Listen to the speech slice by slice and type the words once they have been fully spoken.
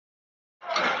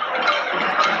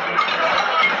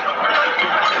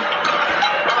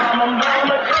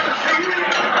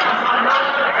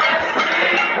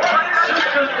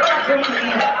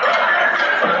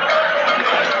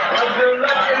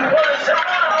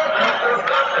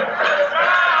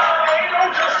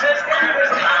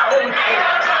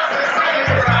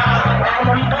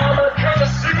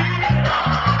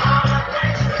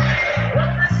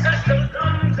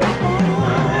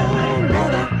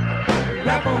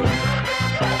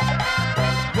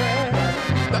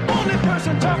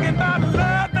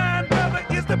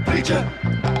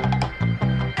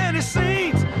And it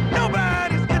seems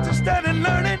nobody's interested in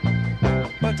learning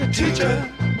but the teacher.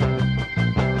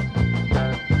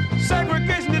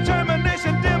 Segregation,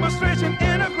 determination, demonstration,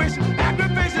 integration,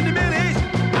 aggravation, humiliation,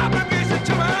 obligation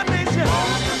to our nation.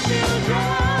 All the children.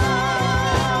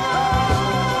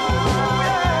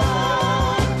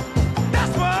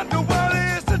 That's what the world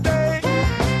is today.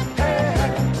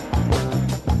 Hey.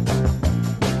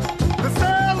 The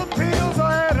sale of pills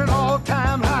are at an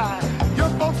all-time high.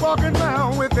 Young folks walking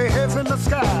around with their heads in the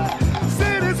sky.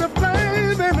 Cities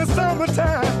aflame in the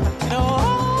summertime.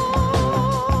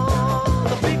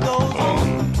 The beat goes on.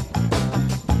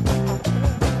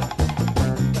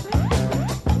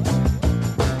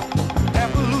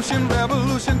 Evolution,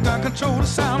 revolution, gun control the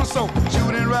sound of soul.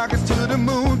 Shooting rockets to the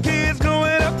moon, kids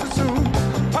growing up too soon.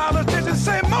 Politicians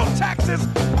say more taxes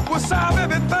will solve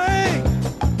everything.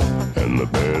 And the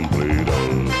band played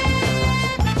on.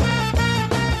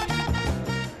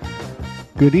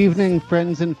 Good evening,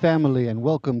 friends and family, and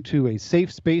welcome to A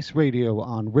Safe Space Radio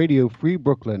on Radio Free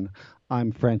Brooklyn.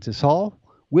 I'm Francis Hall.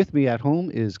 With me at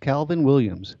home is Calvin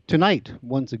Williams. Tonight,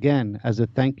 once again, as a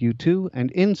thank you to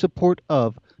and in support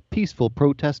of peaceful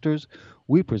protesters,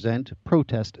 we present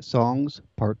Protest Songs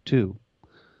Part 2.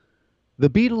 The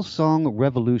Beatles' song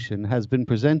Revolution has been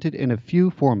presented in a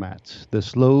few formats. The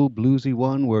slow, bluesy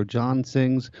one where John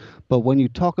sings, "But when you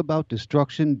talk about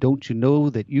destruction, don't you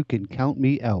know that you can count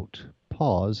me out?"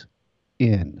 Pause,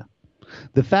 in.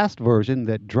 The fast version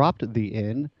that dropped the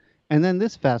in, and then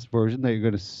this fast version that you're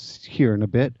going to hear in a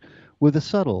bit with a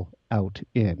subtle out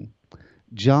in.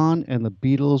 John and the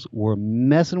Beatles were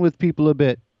messing with people a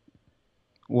bit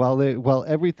while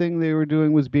everything they were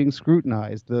doing was being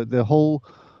scrutinized. The whole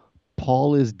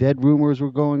Paul is dead rumors were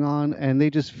going on, and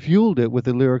they just fueled it with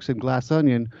the lyrics in Glass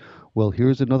Onion. Well,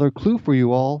 here's another clue for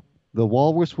you all. The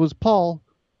walrus was Paul,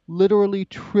 literally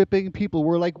tripping people.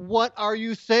 We're like, what are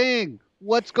you saying?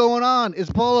 What's going on? Is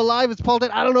Paul alive? Is Paul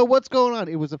dead? I don't know what's going on.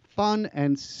 It was a fun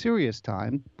and serious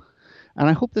time, and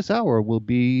I hope this hour will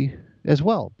be as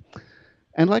well.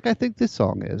 And like I think this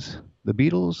song is, The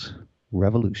Beatles'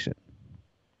 Revolution.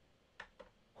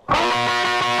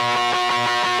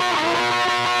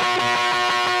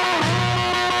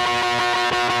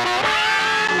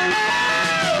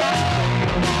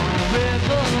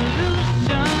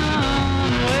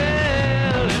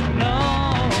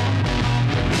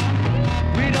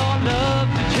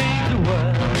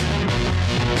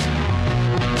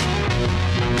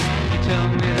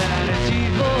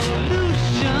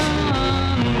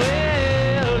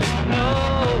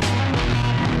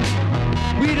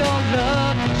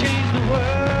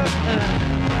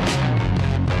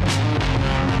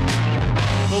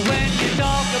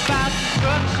 About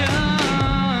destruction,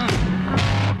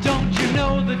 don't you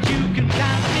know that you can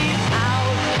count me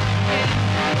out?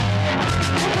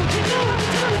 Don't you know it's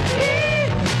gonna be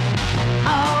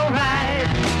alright?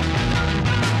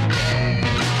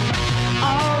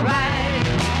 Alright.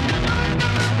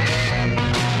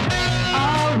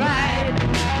 Alright.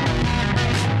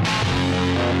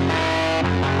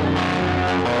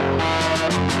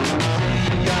 Say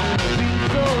you're the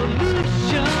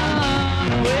resolution.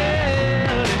 Well,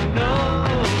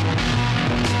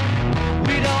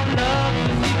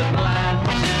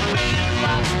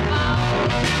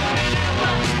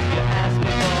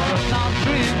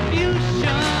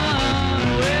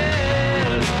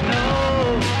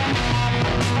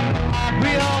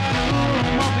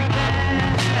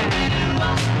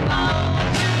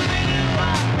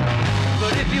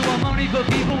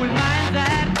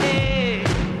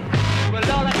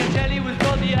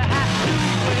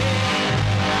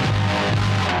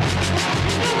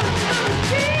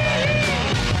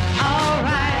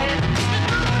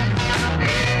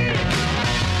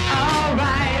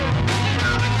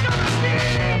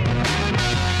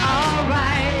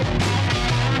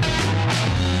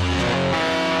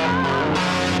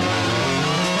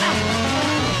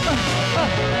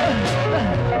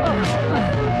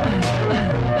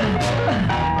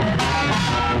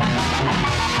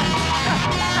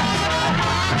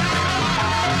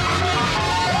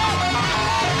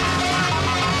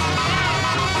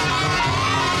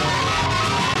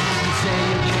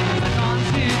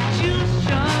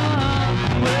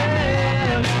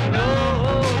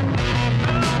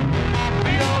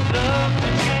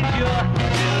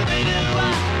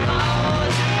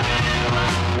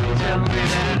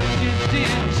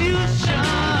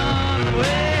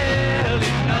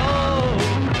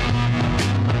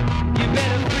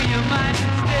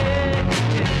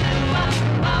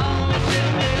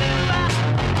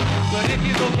 If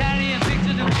you go carrying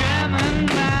pictures of German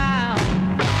now,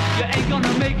 you ain't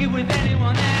gonna make it with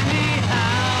anyone anyhow.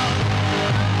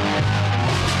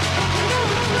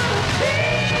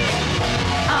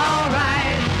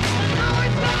 Alright. No,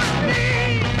 it's gonna be.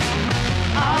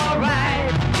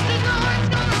 Alright. No, it's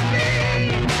gonna be.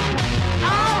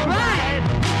 Alright.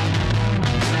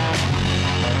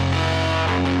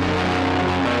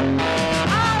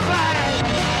 Alright.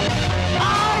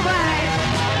 Alright. Alright.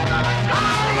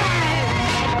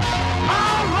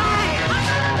 Alright.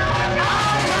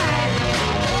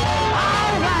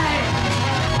 Alright.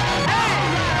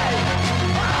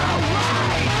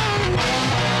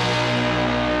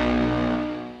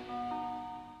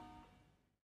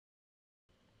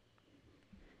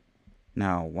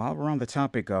 Now, while we're on the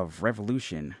topic of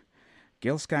revolution,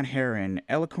 Gil Scott-Heron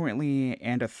eloquently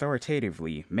and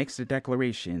authoritatively makes the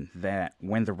declaration that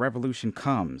when the revolution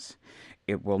comes,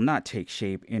 it will not take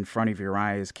shape in front of your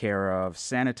eyes care of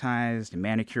sanitized,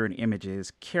 manicured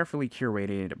images carefully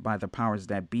curated by the powers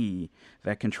that be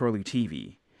that control your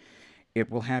TV. It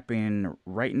will happen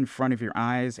right in front of your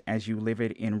eyes as you live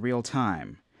it in real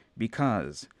time,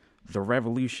 because the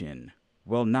revolution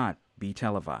will not be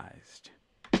televised.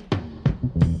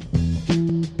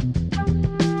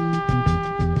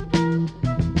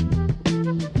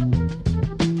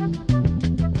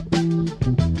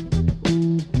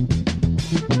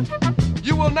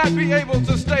 You will not be able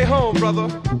to stay home, brother.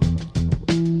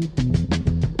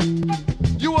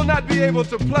 You will not be able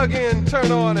to plug in,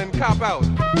 turn on, and cop out.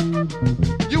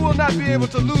 You will not be able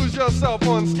to lose yourself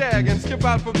on Skag and skip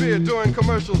out for beer during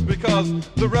commercials because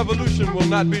the revolution will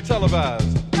not be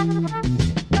televised.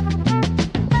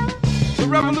 The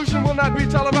revolution will not be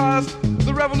televised.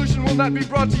 The revolution will not be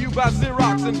brought to you by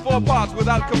Xerox in 4 parts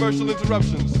without commercial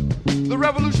interruptions. The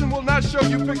revolution will not show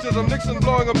you pictures of Nixon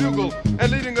blowing a bugle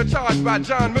and leading a charge by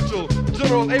John Mitchell,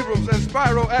 General Abrams, and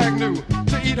Spyro Agnew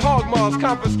to eat hog maws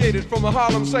confiscated from a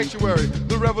Harlem sanctuary.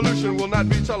 The revolution will not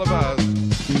be televised.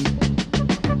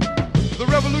 The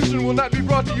revolution will not be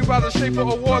brought to you by the Schaefer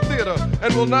Award Theater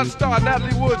and will not star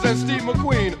Natalie Woods and Steve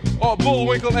McQueen or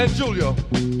Bullwinkle and Julia.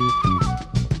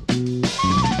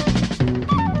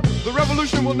 The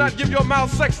revolution will not give your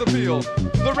mouth sex appeal.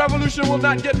 The revolution will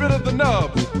not get rid of the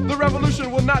nubs. The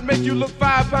revolution will not make you look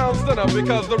 5 pounds thinner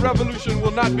because the revolution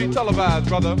will not be televised,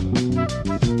 brother.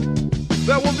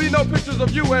 There will be no pictures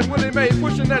of you and Willie Mae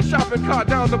pushing that shopping cart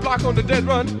down the block on the dead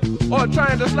run or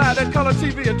trying to slide that color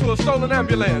TV into a stolen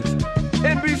ambulance.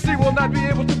 NBC will not be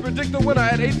able to predict the winner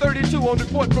at 8:32 on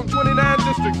report from 29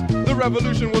 districts. The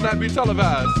revolution will not be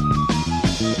televised.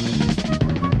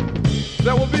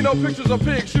 There will be no pictures of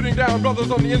pigs shooting down brothers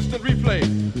on the instant replay.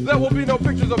 There will be no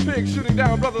pictures of pigs shooting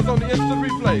down brothers on the instant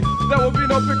replay. There will be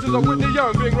no pictures of Whitney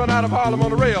Young being run out of Harlem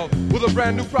on a rail with a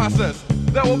brand new process.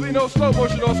 There will be no slow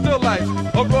motion or still lights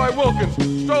of Roy Wilkins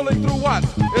strolling through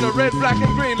Watts in a red, black,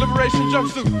 and green liberation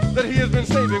jumpsuit that he has been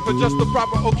saving for just the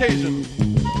proper occasion.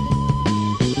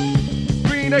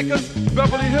 Green Acres,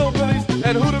 Beverly Hillbillies,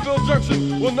 and Hooterville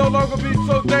Junction will no longer be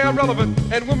so damn relevant,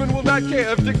 and women will not care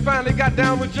if Dick finally got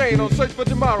down with Jane on Search for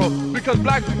Tomorrow, because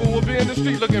black people will be in the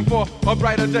street looking for a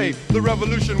brighter day. The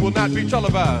revolution will not be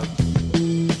televised.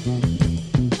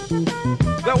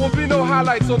 There will be no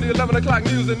highlights on the 11 o'clock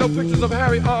news and no pictures of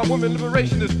Harry armed women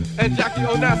liberationists and Jackie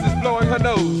Onassis blowing her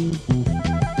nose.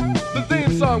 The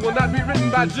theme song will not be written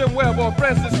by Jim Webb or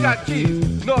Francis Scott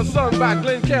Keys, nor sung by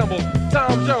Glenn Campbell,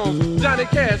 Tom Jones, Johnny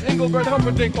Cash, Engelbert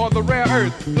Humperdinck, or The Rare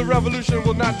Earth. The revolution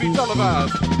will not be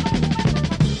televised.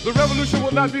 The revolution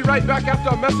will not be right back after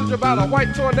a message about a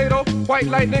white tornado, white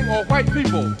lightning, or white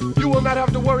people. You will not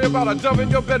have to worry about a dove in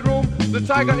your bedroom, the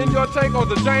tiger in your tank, or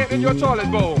the giant in your toilet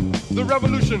bowl. The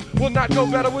revolution will not go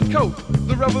better with Coke.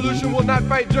 The revolution will not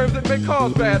fight germs that may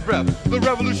cause bad breath. The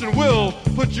revolution will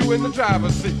put you in the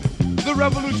driver's seat. The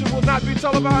revolution will not be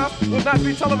televised, will not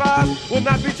be televised, will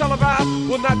not be televised,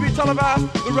 will not be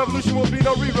televised. The revolution will be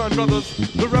no rerun, brothers.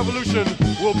 The revolution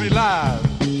will be live.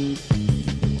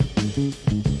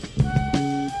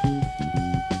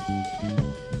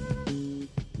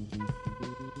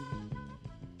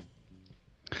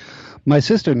 My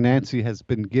sister Nancy has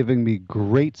been giving me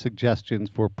great suggestions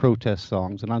for protest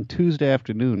songs, and on Tuesday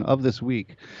afternoon of this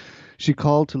week, she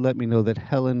called to let me know that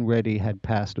Helen Reddy had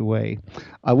passed away.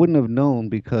 I wouldn't have known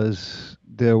because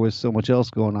there was so much else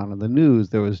going on in the news.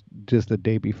 There was just the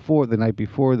night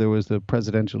before, there was the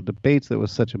presidential debates. There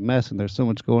was such a mess, and there's so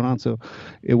much going on. So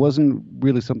it wasn't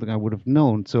really something I would have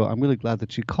known. So I'm really glad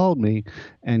that she called me,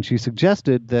 and she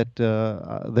suggested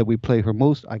that we play her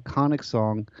most iconic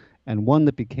song and one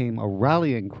that became a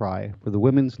rallying cry for the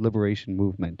women's liberation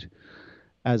movement.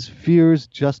 as fears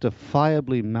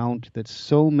justifiably mount that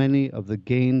so many of the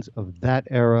gains of that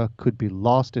era could be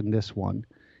lost in this one.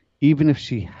 Even if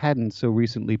she hadn't so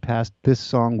recently passed, this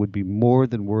song would be more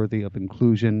than worthy of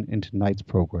inclusion in tonight's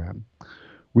program.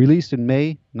 Released in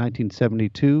May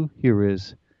 1972, here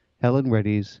is Helen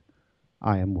Reddy's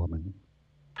I Am Woman.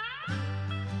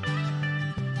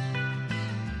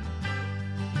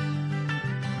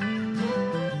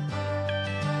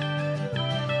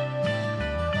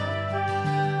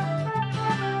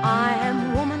 I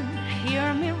am woman,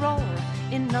 hear me roar,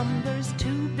 in numbers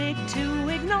too big to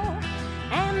ignore,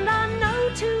 and I know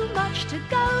too much to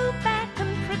go back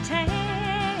and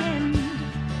pretend,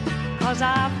 'cause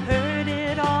I've heard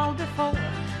it all before,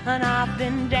 and I've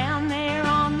been down there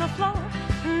on the floor.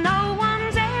 No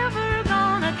one's ever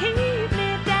gonna keep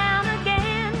me down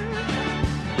again.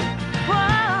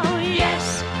 Whoa,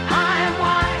 yes, I am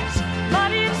wise,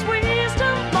 but it's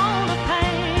wisdom born of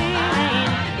pain.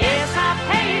 Yes, I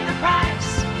paid the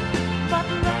price, but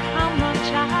look how much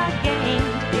I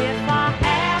gained. If I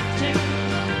have to,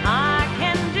 I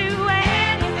can do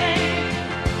anything.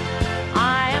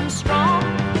 I am strong.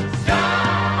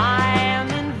 I am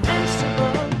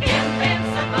invincible.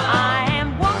 I am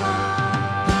woman.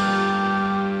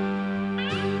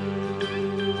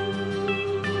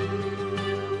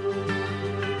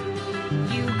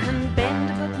 You can bend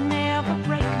but never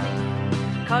break me,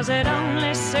 'cause it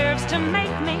only serves to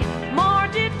make me more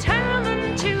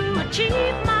determined to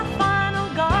achieve my final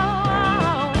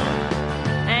goal.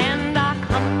 And I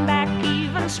come back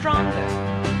even stronger,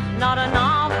 not a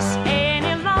novice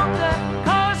any longer,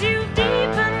 'cause you've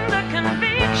deepened the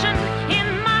conviction in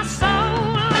my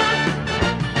soul.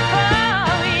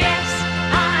 Oh, yes,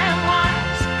 I am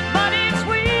wise, but it's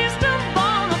wisdom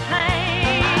born of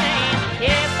pain.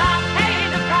 Yes, I paid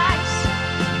the price,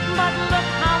 but look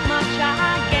how much I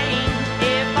gained.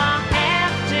 If I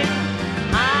have to,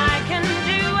 I can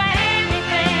do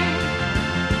anything.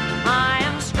 I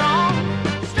am strong.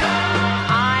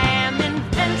 I am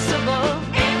invincible.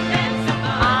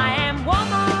 I am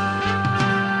woman.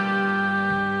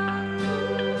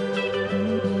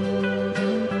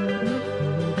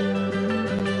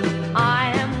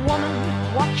 I am woman,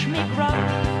 watch me grow,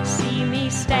 see me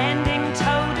standing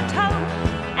toe to toe,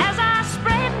 as I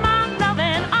spread my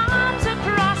loving arms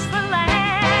across the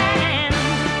land.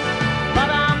 But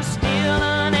I'm still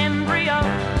an embryo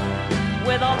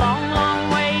with a long, long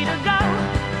way to go,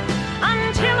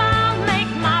 until I'll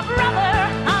make my brother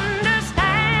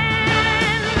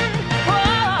understand.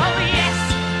 Oh, yes,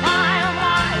 I am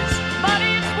wise, but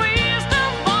it's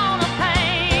wisdom born of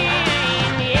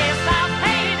pain. Yes, I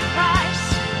paid the price,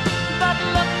 but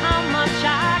look how much I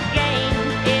gained.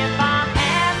 If I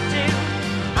have to,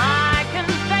 I can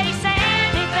face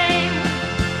anything.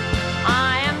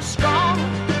 I am strong.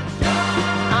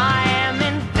 I am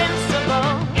invincible.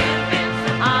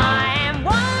 I am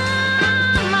woman.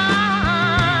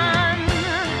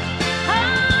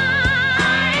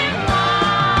 I am woman.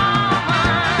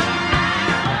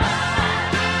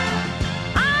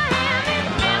 I am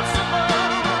invincible.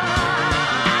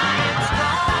 I am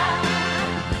strong.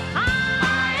 I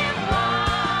am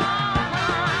woman.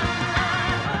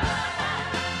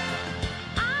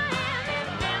 I am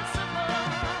invincible.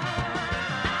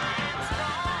 I am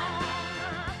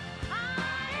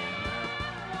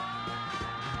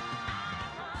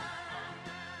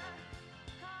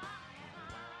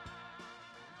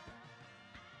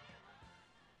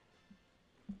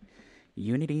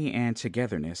Unity and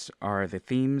togetherness are the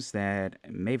themes that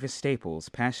Mavis Staples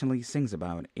passionately sings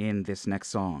about in this next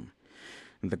song.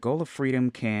 The goal of freedom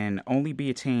can only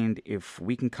be attained if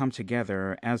we can come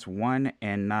together as one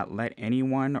and not let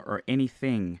anyone or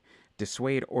anything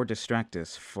dissuade or distract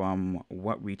us from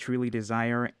what we truly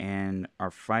desire and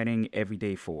are fighting every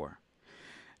day for.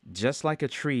 Just like a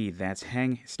tree that's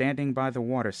standing by the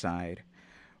waterside,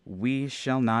 we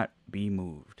shall not be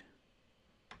moved.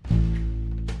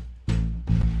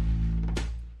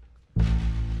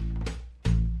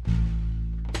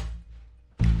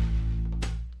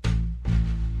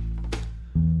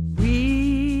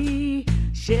 We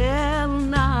shall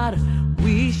not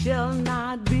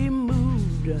be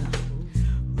moved.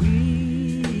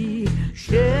 We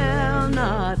shall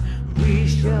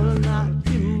not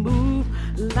be moved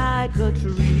like a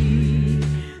tree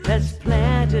that's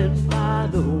planted by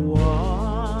the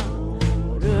water.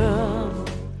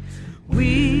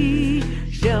 We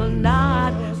shall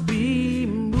not be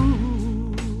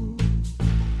moved.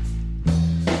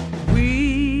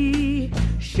 We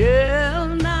shall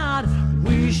not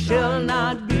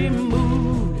be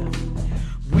moved.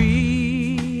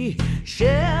 We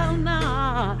shall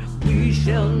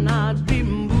not be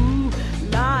moved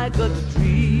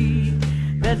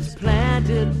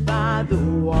the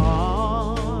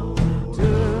water.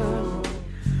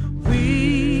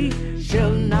 We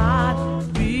shall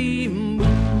not be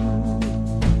moved.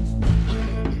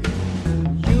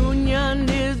 Union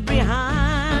is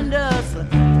behind us.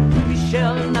 We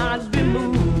shall not be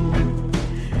moved.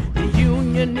 The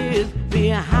union is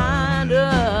behind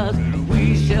us.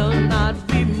 We shall not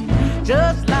be moved.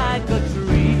 Just like a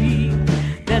tree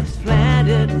that's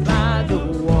planted by the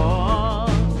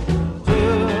water,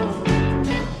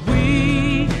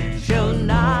 we shall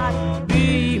not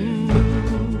be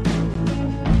moved.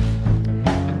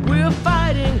 We're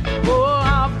fighting for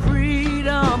our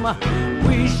freedom.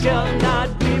 We shall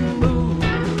not be moved.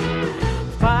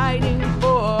 Fighting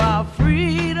for our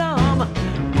freedom.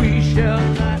 We shall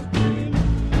not be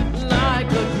moved.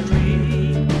 Like a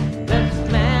tree that's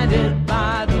planted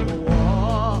by the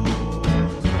water,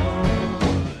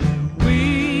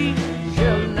 we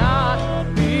shall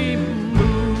not be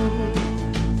moved.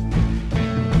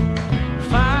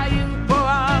 Fighting for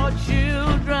our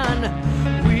children,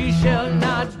 we shall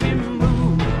not be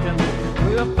moved.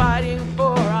 We're fighting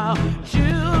for our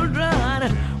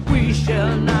children, we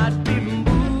shall not be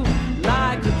moved.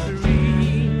 Like a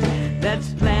tree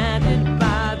that's planted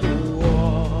by the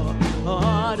water,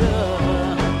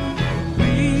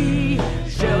 we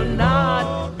shall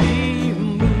not be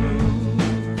moved.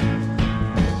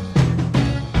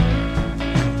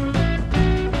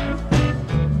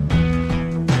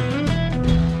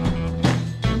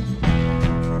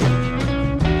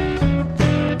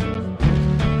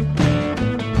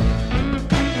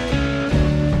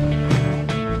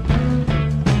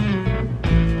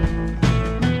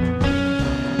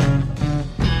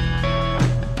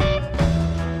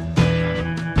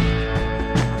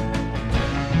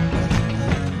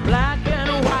 Black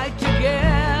and white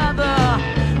together,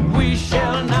 we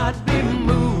shall not be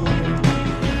moved.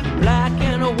 Black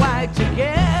and white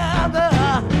together,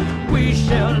 we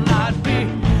shall not be.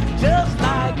 Just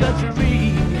like a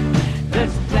tree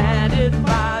that's planted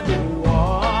by the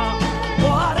water,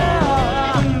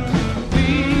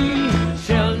 we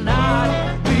shall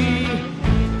not be.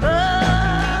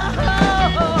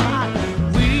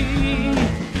 We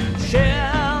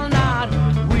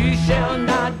shall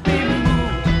not be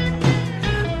moved.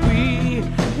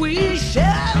 We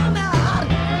shall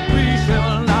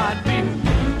not be.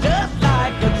 Just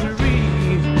like a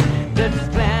tree that's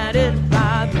planted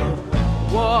by the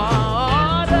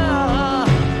water,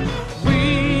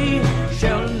 we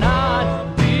shall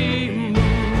not be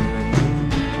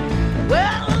moved.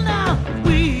 Well, now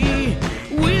we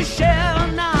shall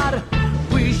not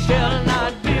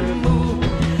be moved.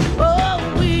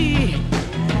 Oh, we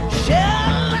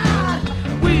shall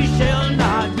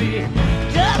not be.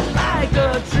 Just like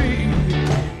a tree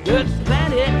that's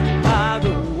planted by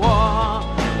the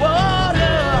water,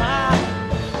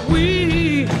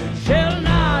 we shall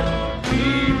not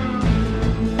be.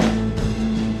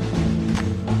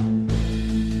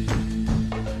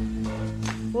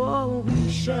 Oh,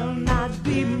 we shall not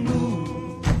be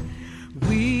moved.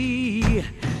 We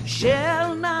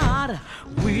shall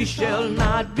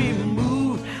not be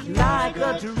moved. Like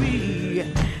a tree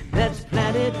that's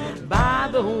planted by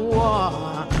the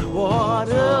water,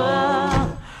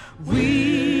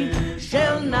 we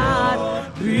shall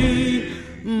not be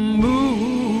moved.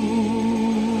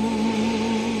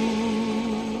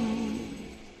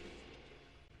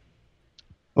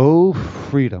 Oh,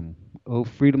 freedom. Oh,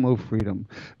 freedom, oh, freedom.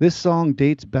 This song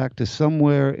dates back to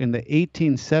somewhere in the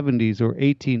 1870s or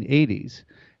 1880s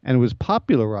and was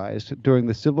popularized during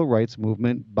the civil rights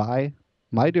movement by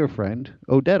my dear friend,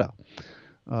 Odetta.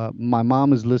 My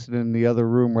mom is listening in the other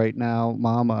room right now.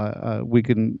 Mom, I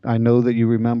know that you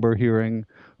remember hearing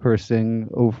her sing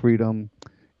 "Oh Freedom"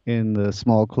 in the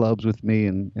small clubs with me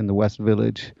in the West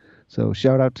Village. So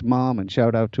shout out to Mom and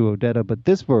shout out to Odetta. But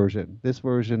this version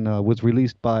was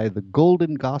released by the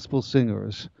Golden Gospel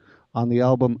Singers on the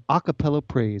album Acapella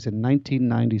Praise in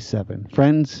 1997.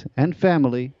 Friends and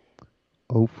family,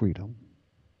 "Oh Freedom."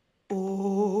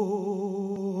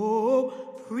 Oh,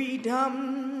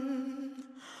 freedom.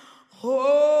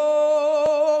 Oh,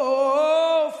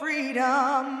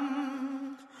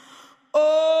 freedom.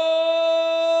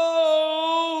 Oh,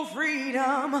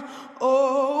 freedom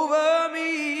over me.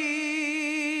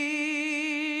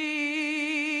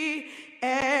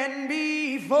 And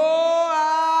before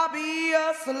I'll be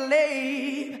a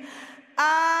slave,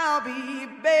 I'll be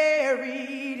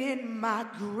buried in my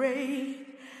grave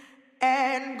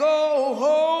and go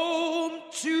home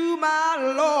to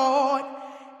my Lord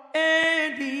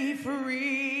and be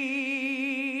free.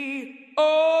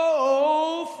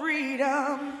 Oh,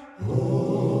 freedom.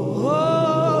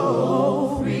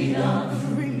 Oh, freedom.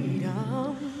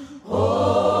 Freedom. Oh,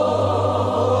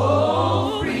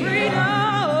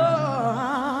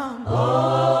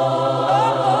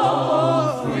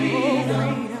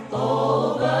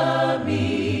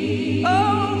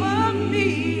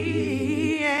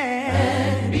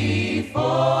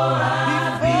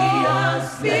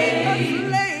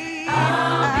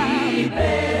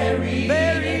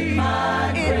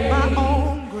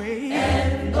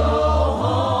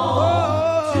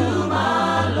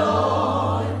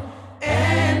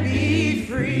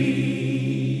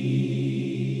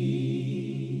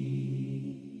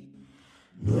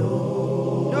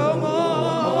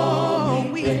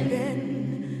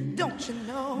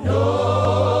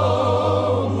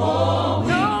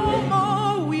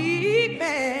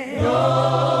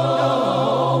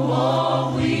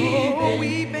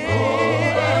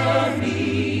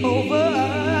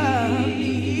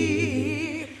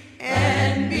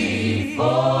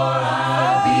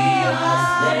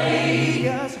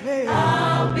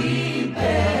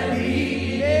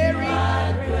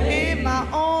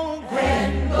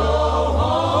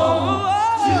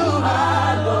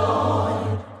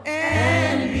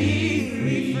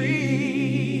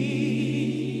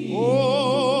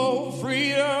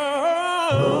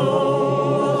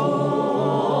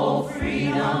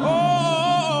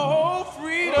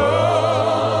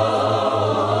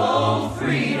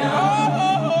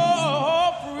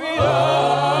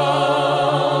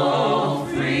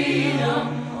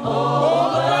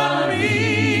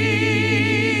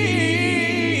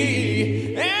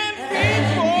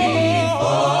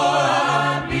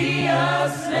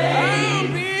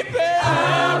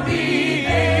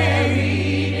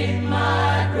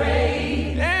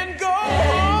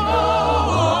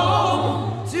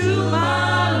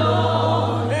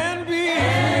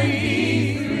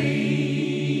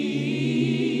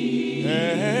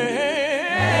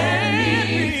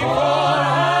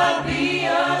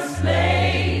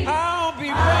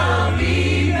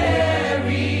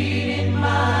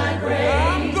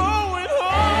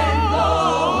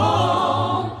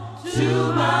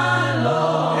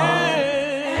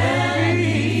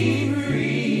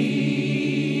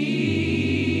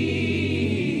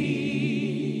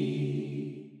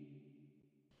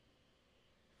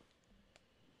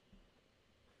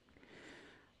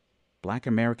 Black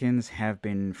Americans have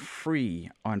been free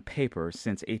on paper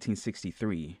since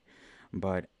 1863,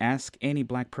 but ask any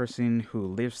black person who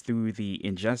lives through the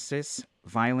injustice,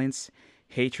 violence,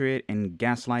 hatred, and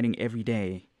gaslighting every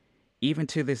day, even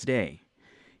to this day,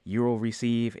 you will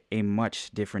receive a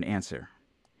much different answer.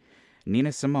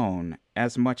 Nina Simone,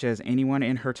 as much as anyone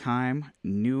in her time,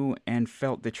 knew and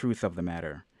felt the truth of the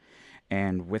matter,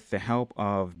 and with the help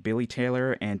of Billy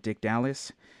Taylor and Dick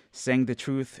Dallas, sang the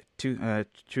truth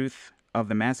of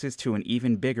the masses to an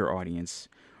even bigger audience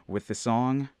with the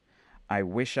song, I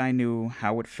Wish I Knew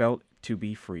How It Felt to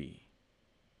Be Free.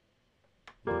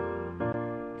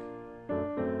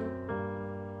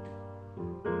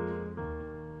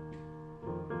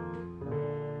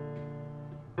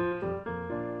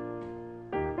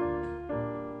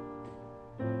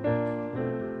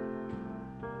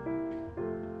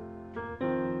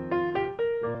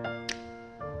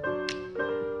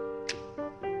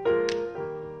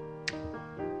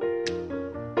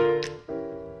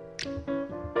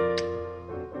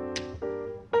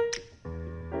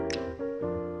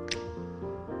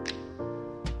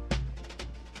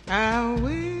 I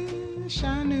wish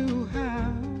I knew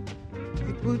how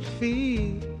it would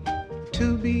feel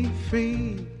to be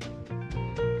free.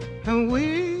 I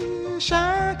wish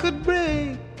I could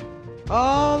break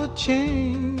all the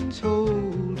chains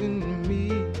holding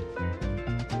me.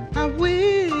 I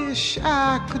wish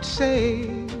I could say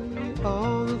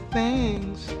all the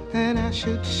things that I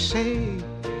should say.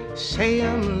 Say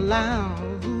 'em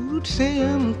loud, say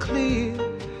 'em clear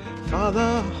for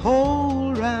the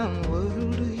whole round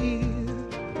world to hear.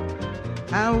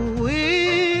 I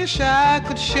wish I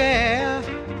could share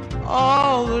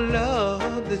all the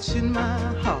love that's in my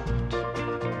heart.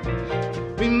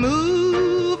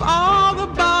 Remove all the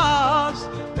bars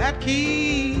that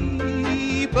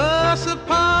keep us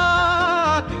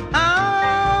apart.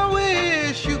 I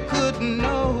wish you could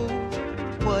know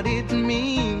what it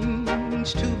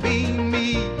means to be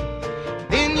me.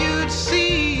 Then you'd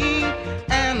see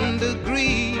and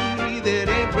agree that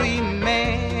every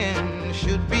man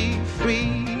should be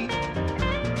free.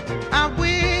 I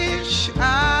wish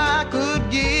I could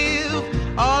give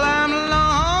all I'm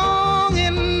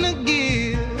longing to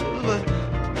give.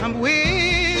 I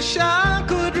wish I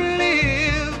could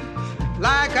live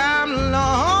like I'm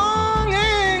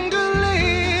longing to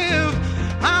live.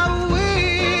 I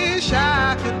wish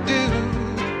I could do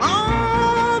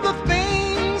all the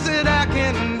things that I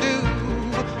can do,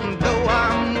 though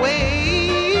I'm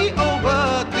way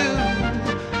overdue.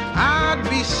 I'd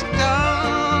be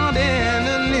starting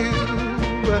anew.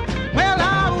 Well,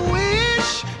 I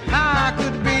wish I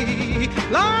could be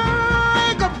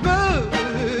like a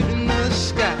bird in the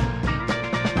sky.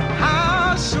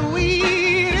 How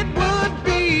sweet it would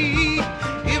be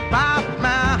if I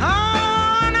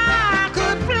found I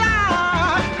could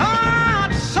fly.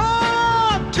 I'd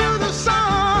soar to the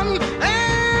sun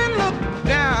and look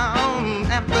down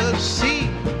at the sea.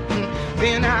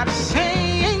 Then I'd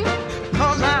sing,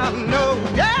 'cause I know,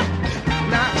 yeah.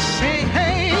 And I'd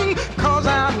sing, 'cause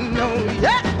I know,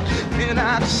 yeah. And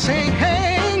I'd sing,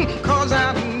 'cause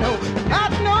I know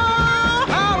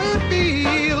how it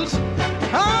feels.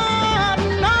 I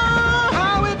know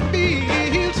how it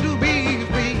feels to be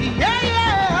free. Yeah,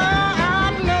 yeah,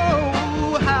 I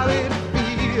know how it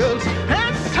feels.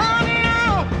 Yes, I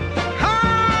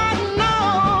know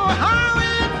how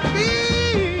it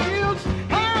feels,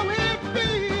 how it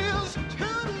feels.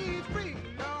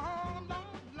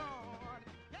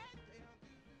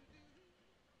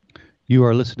 You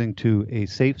are listening to A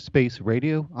Safe Space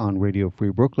Radio on Radio Free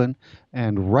Brooklyn,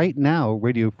 and right now,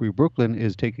 Radio Free Brooklyn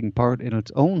is taking part in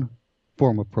its own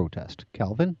form of protest.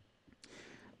 Calvin?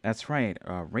 That's right.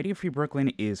 Radio Free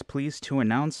Brooklyn is pleased to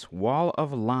announce Wall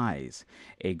of Lies,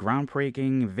 a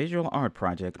groundbreaking visual art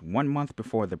project 1 month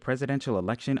before the presidential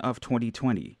election of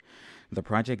 2020. The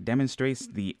project demonstrates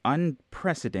the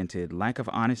unprecedented lack of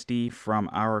honesty from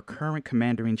our current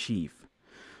commander-in-chief.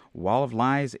 Wall of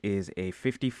Lies is a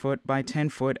 50-foot by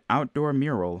 10-foot outdoor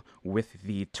mural with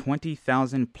the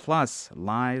 20,000-plus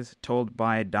lies told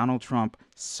by Donald Trump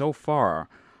so far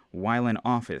while in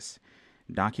office,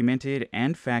 documented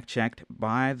and fact-checked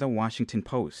by the Washington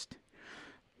Post.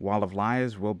 Wall of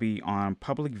Lies will be on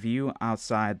public view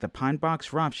outside the Pine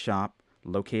Box Rock Shop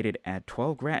located at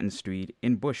 12 Grattan Street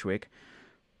in Bushwick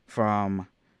from,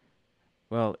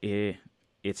 well, it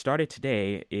started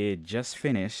today, it just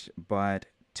finished, but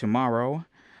tomorrow,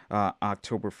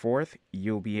 October 4th,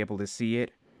 you'll be able to see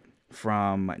it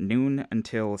from noon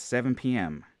until 7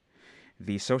 p.m.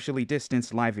 The socially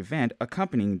distanced live event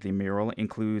accompanying the mural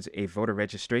includes a voter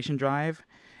registration drive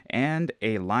and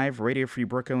a live Radio Free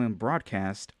Brooklyn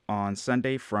broadcast on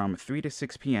Sunday from 3 to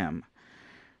 6 p.m.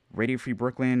 Radio Free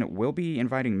Brooklyn will be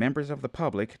inviting members of the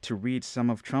public to read some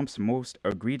of Trump's most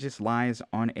egregious lies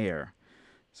on air.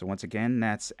 So once again,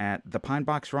 that's at the Pine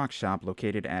Box Rock Shop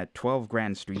located at 12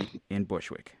 Grattan Street in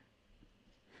Bushwick.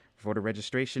 Voter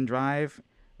registration drive,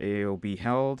 it'll be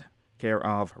held care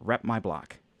of Rep My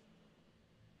Block.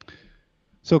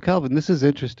 So, Calvin, this is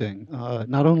interesting.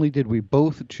 Not only did we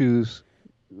both choose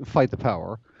Fight the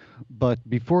Power, but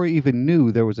before I even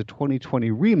knew there was a 2020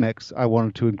 remix, I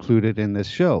wanted to include it in this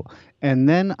show. And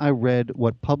then I read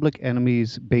what Public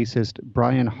Enemy's bassist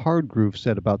Brian Hardgroove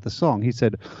said about the song. He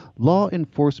said, "Law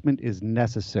enforcement is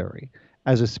necessary.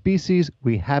 As a species,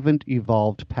 we haven't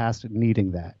evolved past needing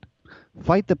that.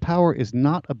 Fight the Power is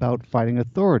not about fighting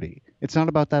authority. It's not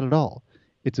about that at all.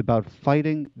 It's about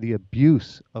fighting the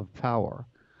abuse of power."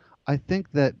 I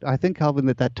think, Calvin,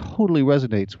 that totally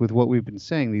resonates with what we've been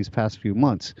saying these past few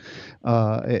months.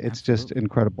 It's just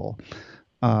incredible.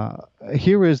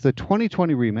 Here is the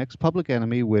 2020 remix, Public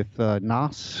Enemy, with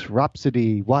Nas,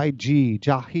 Rhapsody, YG,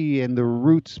 Jahi, and the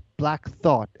Roots, Black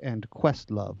Thought, and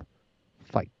Questlove.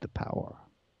 Fight the Power.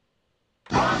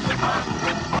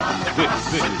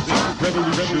 This is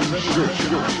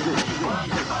Revolution.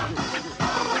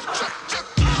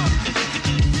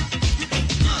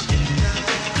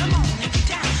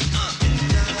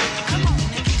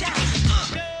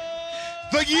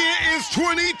 The year is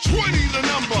 2020, the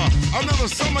number. Another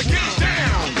summer, get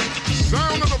down.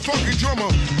 Sound of the funky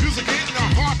drummer. Music hitting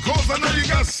the heart, cause I know you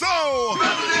got soul.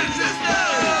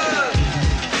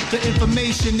 The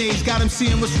information age got them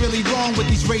seeing what's really wrong with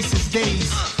these racist days.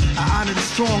 I honor the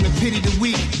strong and pity the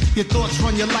weak. Your thoughts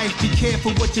run your life, be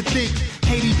careful what you think.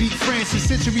 Haiti beat France in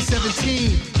century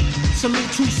 17.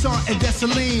 Salute Toussaint and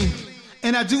Dessalines.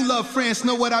 And I do love France,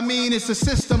 know what I mean? It's a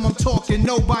system I'm talking,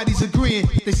 nobody's agreeing.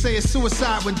 They say it's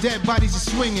suicide when dead bodies are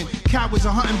swinging. Cowards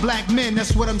are hunting black men,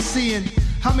 that's what I'm seeing.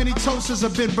 How many toasters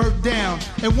have been burnt down?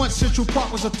 And once Central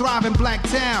Park was a thriving black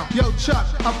town. Yo, Chuck,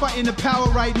 I'm fighting the power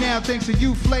right now thanks to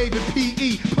you, Flav and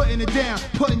P.E. Putting it down,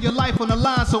 putting your life on the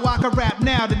line so I can rap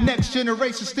now. The next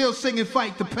generation still singing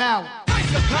Fight the Power. Fight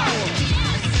the power.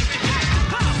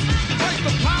 Fight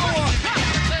the power.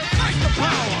 Fight the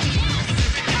power.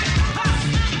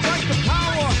 Fight the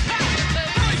power.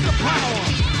 Fight the power.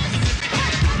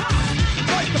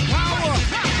 Fight the power.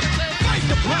 Fight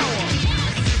the power.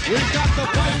 We got to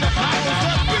fight the powers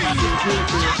that be.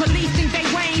 Police think they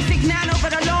Wayne, 6'9" over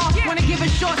the law. Wanna give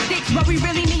us short sticks, but we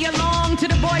really need a long. To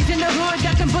the boys in the hood,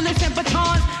 ducking bullets and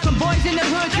batons. From boys in the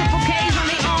hood, triple K's on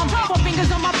their arm. 4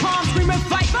 fingers on my palm, screaming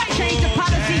fight. Change the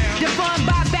policy, defund,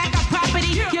 buy back our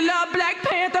property. You love Black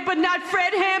Panther, but not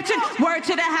Fred Hampton. Word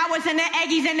to the Howards and the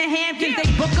Aggies and the Hamptons.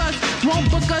 They book us, won't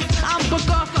book us, I'm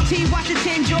Booker. T.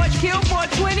 Washington, George Kill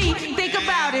 420. Think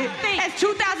about it, that's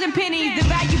 2,000 pennies. The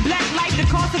value black life, the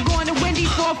cost of going to Wendy's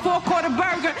for a 4-quarter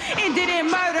burger. Ended in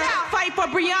murder. Fight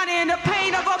for Brianna and the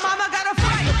pain of her mama. Gotta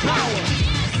fight the power.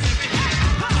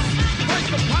 Fight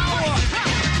the power.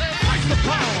 Fight the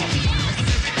power.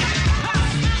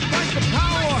 Fight the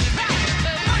power.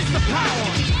 Fight the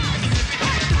power.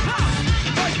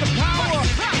 Fight the power.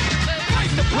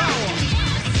 Fight the power.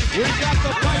 We got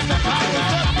to fight the powers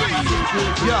that be.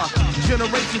 Yeah,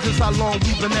 generations is how long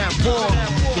we've been at war.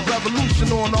 The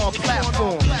revolution on all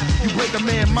platforms. You break a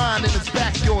man's mind and it's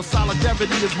back yours.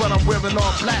 Solidarity is what I'm wearing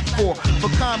all black for. For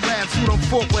comrades who don't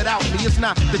fought without me, it's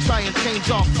not to try and change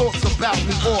our thoughts about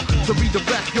me or to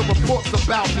redirect your reports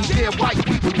about me. Dear white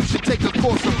people, you should take a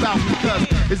course about me. Cause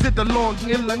is it the long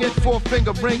and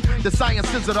four-finger ring? The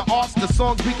sciences of the arts, the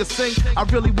songs we can sing? I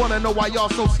really wanna know why y'all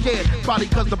so scared. Probably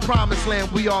cause the promised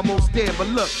land we almost there. But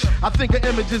look, I think of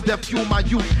images that fuel my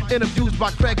youth. Interviews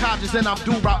by Craig Hodges and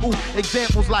Abdul Raouf.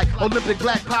 Examples like Olympic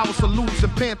Black Power salutes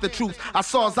and Panther Truth. I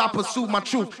saw as I pursued my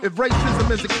truth. If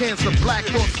racism is a cancer, black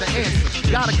thought's the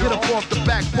answer. Gotta get up off the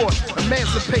back porch.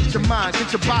 Emancipate your mind.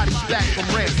 Get your bodies back from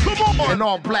ransom. Come on. And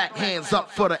all black hands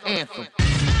up for the anthem.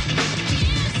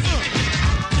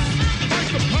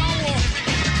 Fight the power.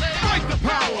 Fight the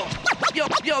power.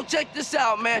 Yo, check this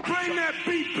out, man. Bring that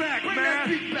beat back, man.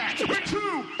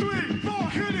 2, 3, 4,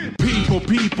 hit it.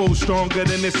 People stronger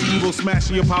than this evil,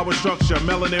 smashing your power structure,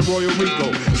 melanin Royal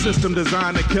Rico, system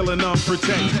designed to kill and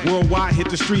unprotect. Worldwide hit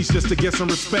the streets just to get some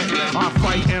respect. Our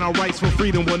fight and our rights for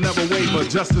freedom will never waver.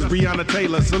 Justice Breonna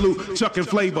Taylor, salute Chuck and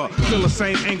Flavor. Feel the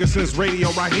same anger since Radio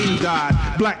Raheem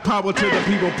died. Black power to the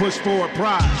people, push forward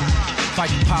pride. Fight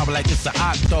the power like it's an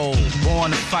octo.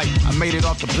 Born to fight, I made it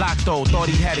off the block though. Thought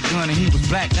he had a gun and he was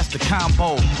black, that's the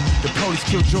combo. The police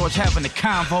killed George having the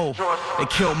convo. They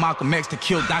killed Malcolm X, they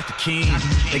killed Dr. King.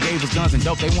 They gave us guns and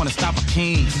dope, they wanna stop our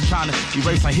kings. Trying to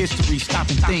erase our history, stop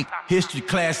and think. History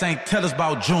class ain't tell us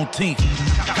about Juneteenth.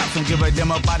 Cops don't give a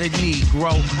damn about a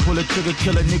Negro. Pull a trigger,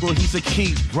 kill a nigga, he's a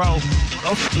key, bro.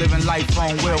 Living life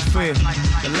on welfare.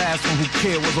 The last one who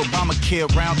cared was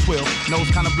Obamacare, round 12. Nose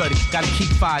kinda bloody, gotta keep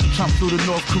fighting. Trump through the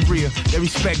North Korea, they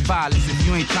respect violence. If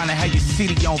you ain't trying to have your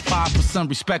city on fire for some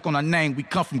respect on our name, we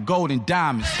come from gold and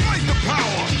diamonds. Fight the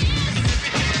power.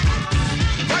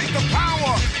 Fight the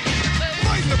power.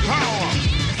 Fight the power.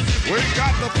 We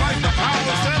got to fight the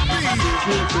powers that be.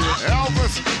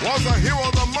 Elvis was a hero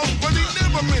the most, but he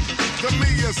never meant to me.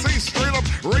 You see, straight up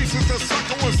racist, the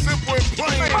sucker was simple and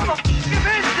plain.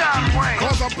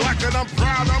 Cause I'm black and I'm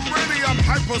proud, I'm ready, I'm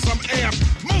hyper, I'm amped.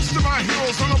 Most of my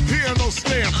heroes on a piano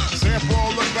stamp. Sample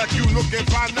all look back, you look and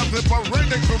find nothing but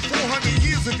redneck from 400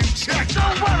 years if you check.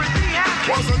 Don't worry,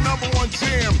 was a #1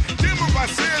 jam. Damn if I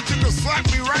said you could slap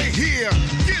me right here.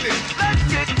 Get it? Let's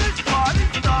get this party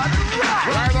started right.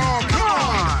 Right on, come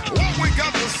on. What we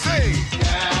got to say?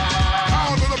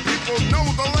 How do the people know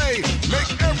the lay?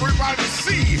 Make everybody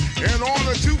see in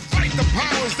order to fight the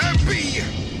powers that be.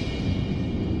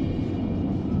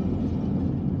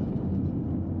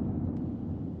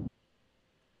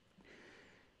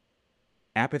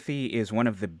 Apathy is one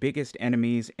of the biggest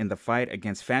enemies in the fight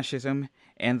against fascism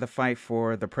and the fight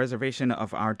for the preservation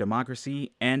of our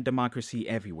democracy and democracy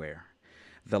everywhere.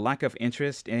 The lack of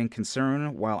interest and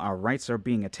concern while our rights are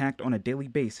being attacked on a daily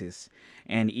basis,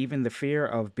 and even the fear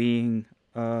of being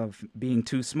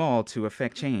too small to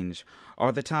affect change,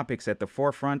 are the topics at the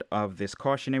forefront of this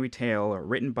cautionary tale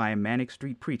written by Manic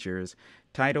Street Preachers,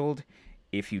 titled,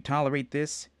 "If You Tolerate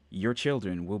This, Your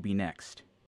Children Will Be Next."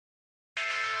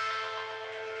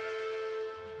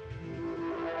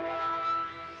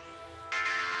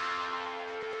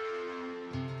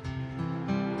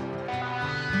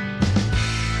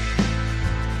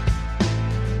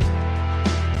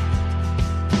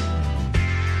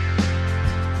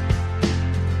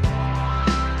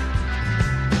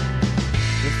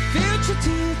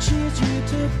 Teaches you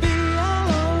to be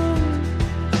alone,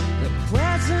 the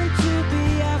present to be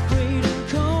afraid and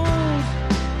cold.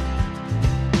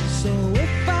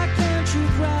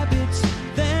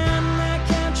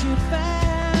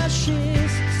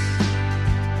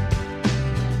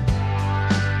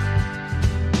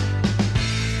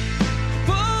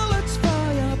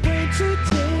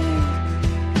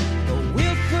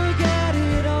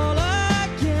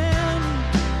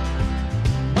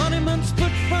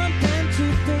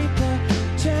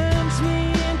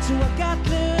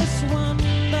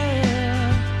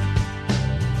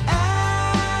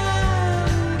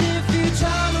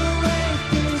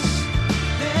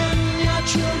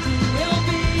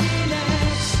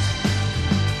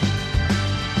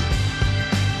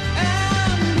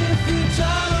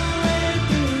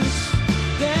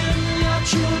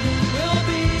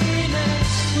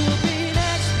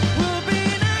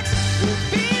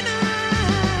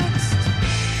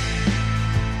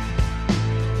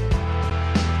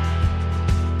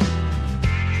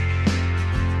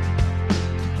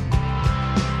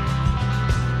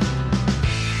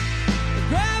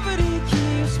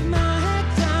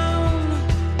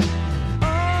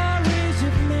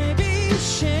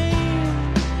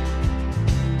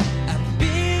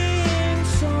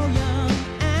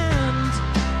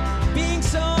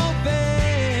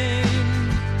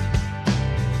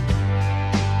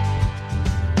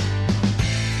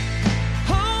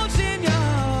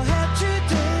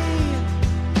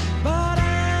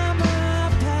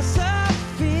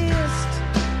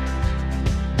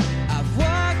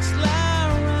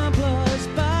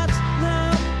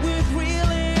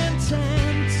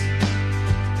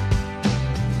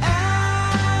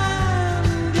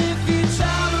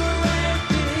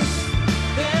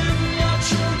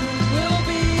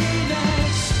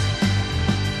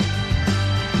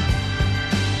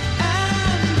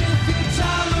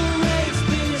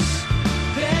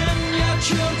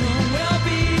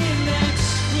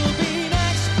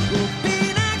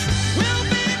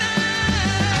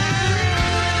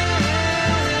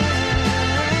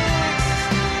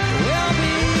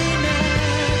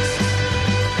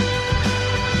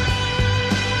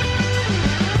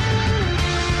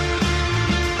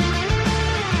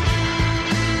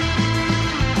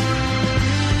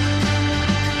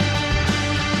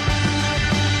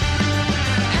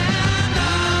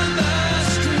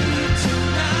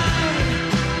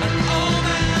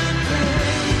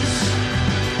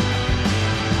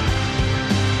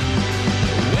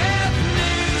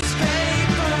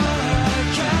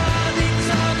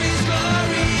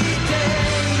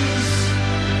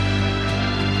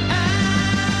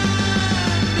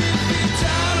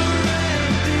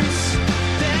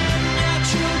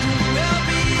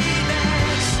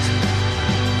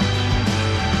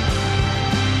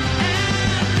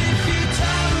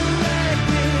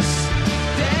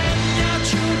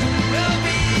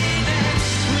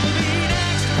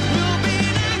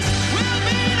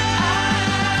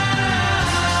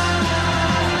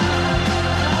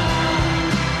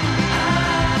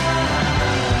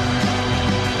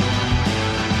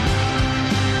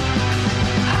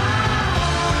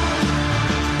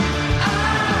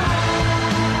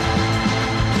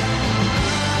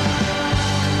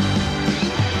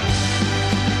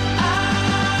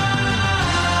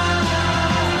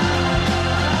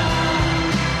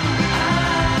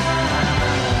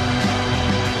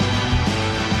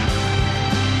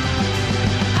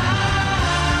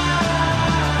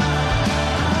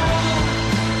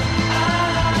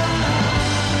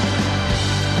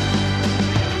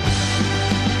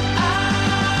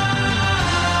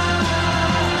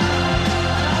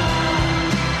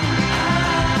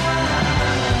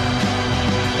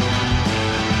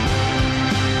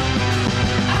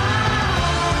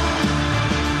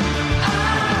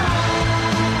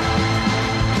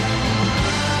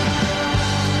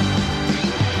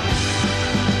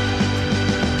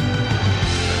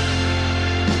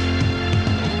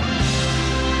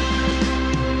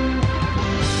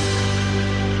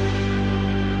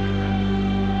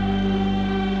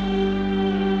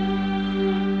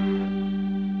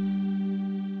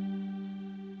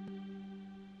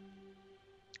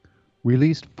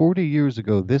 Released 40 years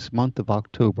ago this month of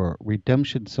October,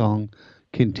 Redemption Song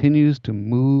continues to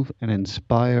move and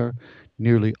inspire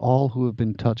nearly all who have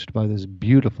been touched by this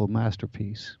beautiful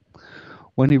masterpiece.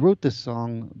 When he wrote this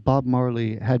song, Bob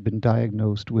Marley had been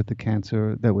diagnosed with a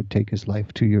cancer that would take his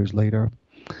life 2 years later.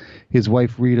 His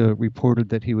wife Rita reported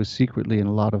that he was secretly in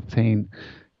a lot of pain.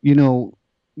 You know,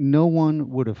 no one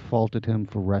would have faulted him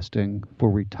for resting, for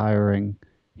retiring.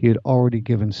 He had already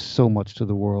given so much to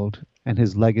the world, and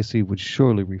his legacy would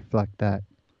surely reflect that.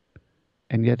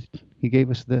 And yet, he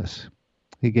gave us this.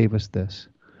 He gave us this.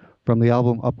 From the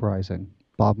album Uprising,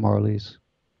 Bob Marley's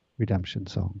Redemption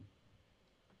Song.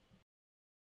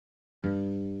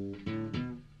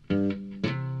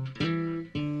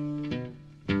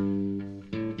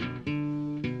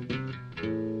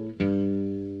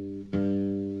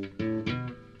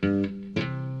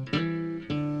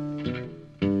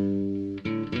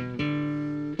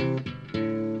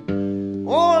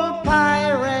 Old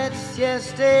pirates,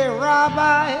 yes, they rob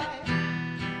I,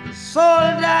 sold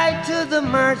I to the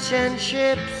merchant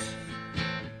ships.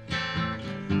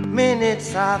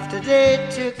 Minutes after they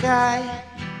took I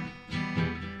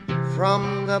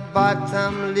from the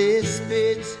bottomless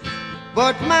pit,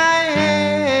 but my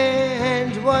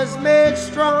hand was made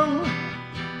strong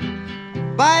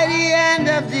by the hand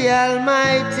of the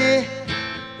Almighty.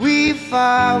 We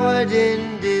forward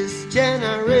in this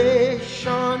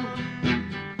generation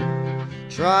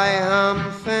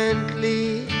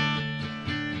triumphantly.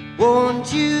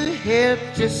 Won't you help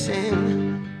to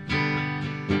sing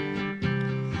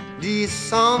these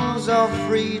songs of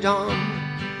freedom?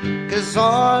 'Cause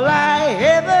all I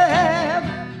ever have,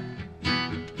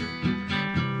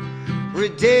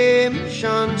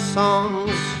 redemption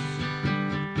songs,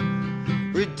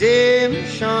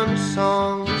 redemption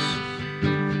songs.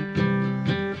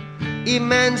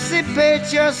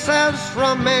 Emancipate yourselves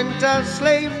from mental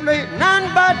slavery.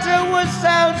 None but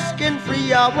ourselves can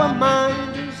free our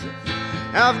minds.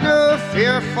 Have no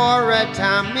fear for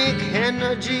atomic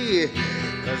energy,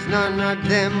 'cause none of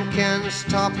them can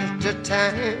stop the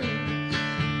time.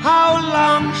 How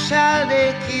long shall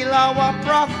they kill our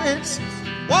prophets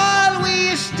while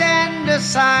we stand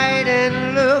aside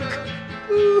and look?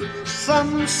 Ooh,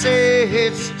 some say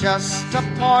it's just a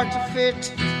part of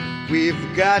it.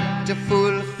 We've got to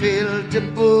fulfill the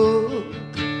book.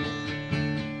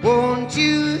 Won't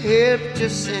you help to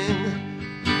sing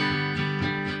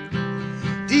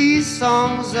these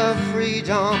songs of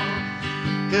freedom?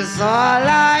 'Cause all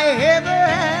I ever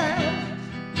have,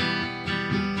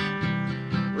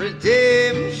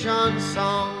 redemption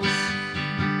songs,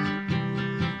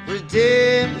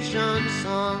 redemption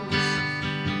songs,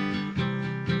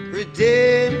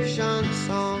 redemption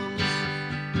songs.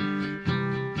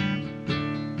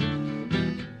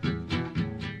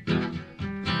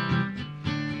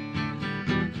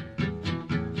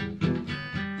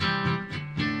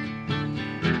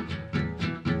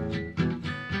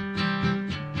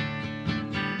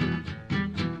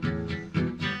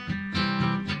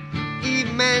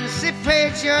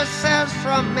 Emancipate yourselves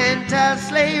from mental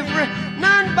slavery.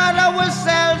 None but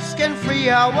ourselves can free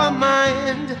our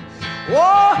mind.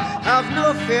 Oh, have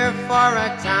no fear for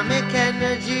atomic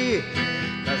energy,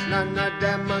 'cause none of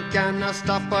them can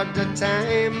stop at the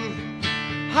time.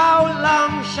 How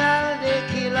long shall they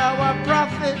kill our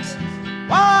prophets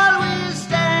while we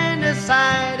stand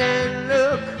aside and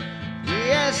look?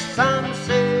 Yes, some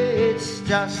say it's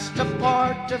just a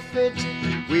part of it.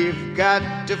 We've got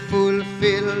to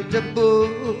fulfill the book.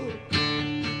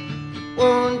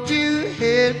 Won't you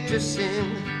help to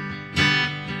sing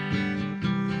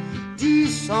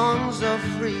these songs of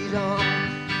freedom?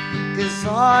 'Cause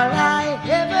all I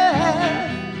ever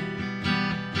have,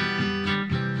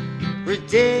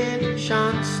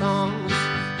 redemption songs.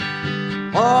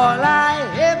 All I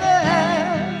ever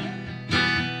have,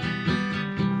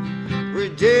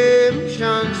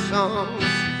 redemption songs.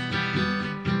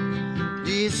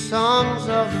 These songs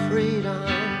of freedom,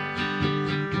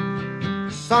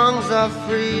 songs of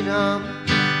freedom.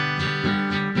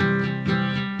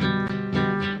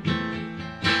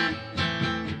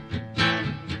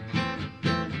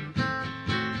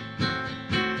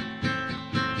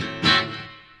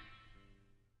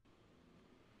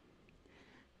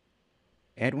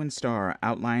 Edwin Starr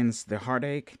outlines the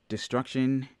heartache,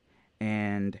 destruction,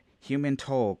 and human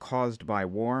toll caused by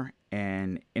war,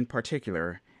 and in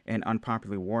particular, an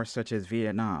unpopular war such as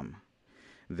Vietnam.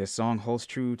 This song holds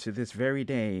true to this very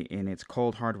day in its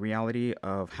cold, hard reality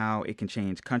of how it can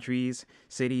change countries,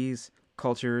 cities,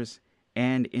 cultures,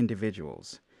 and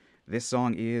individuals. This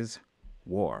song is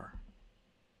War.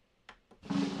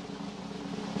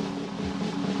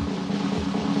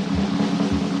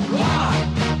 War!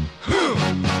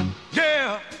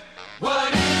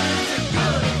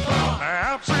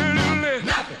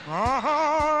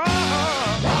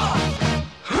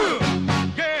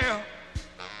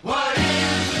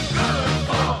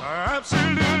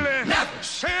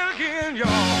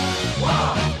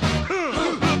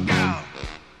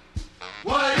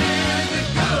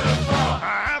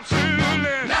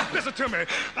 to me.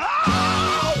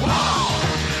 Oh, wow,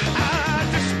 I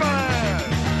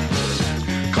despise.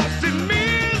 'Cause it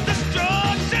means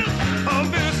destruction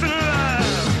of innocent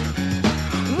lives.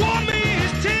 War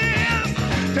means tears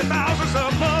to thousands of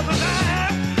mothers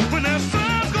die when their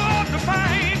sons go off to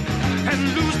fight and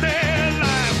lose their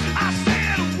lives. I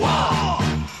said war.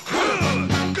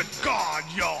 Good God,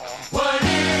 y'all. What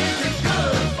is it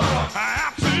good for?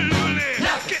 Absolutely.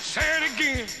 Get said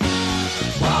again.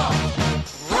 War.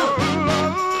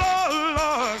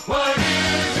 Lord. What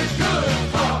is it good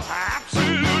for?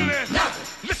 Absolutely. Nothing.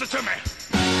 Listen to me.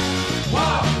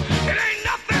 War. It ain't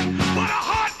nothing but a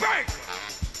heartbreak.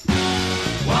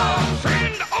 War.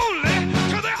 Friend only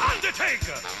to the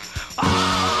undertaker.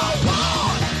 Oh, war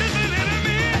is an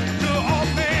enemy to all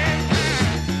mankind.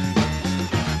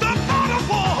 The thought of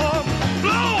war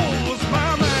blows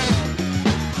my mind.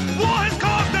 War has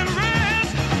caused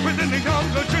unrest within the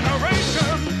younger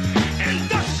generation.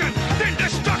 Induction, then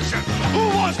destruction. Who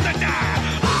wants to die?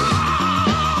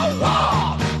 Oh,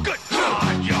 war. Good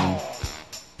God, y'all.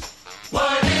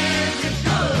 What is it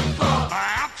good for?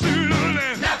 Absolutely.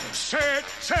 Nothing. Said.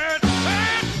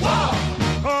 War.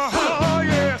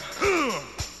 Yeah.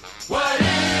 What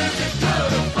is it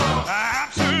good for?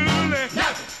 Absolutely.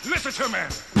 Nothing. Listen to me.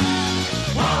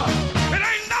 War. It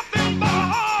ain't nothing but a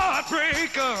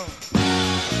heartbreaker.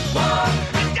 War.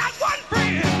 It's got one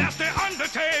friend, that's the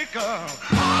undertaker.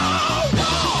 Oh,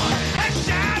 war has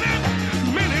shattered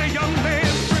many a young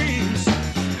man's dreams.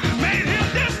 Made him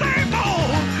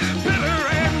disabled, bitter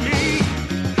and mean.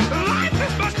 Life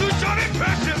is much too short and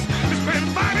precious to spend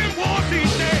fighting wars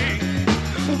each day.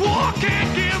 War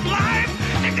can't give life,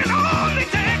 it can only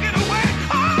take it away.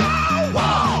 Oh,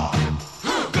 war!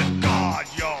 Good God,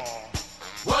 y'all.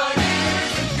 What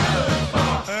is it good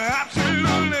for?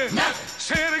 Absolutely. Nothing.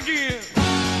 Say it again.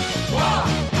 War.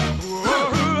 Oh,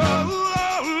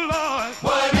 Lord.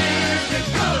 What is it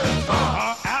good for?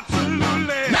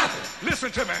 Absolutely. Nothing.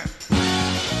 Listen to me.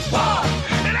 War.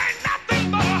 It ain't nothing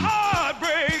but a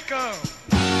heartbreaker.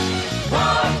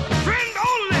 War. Friend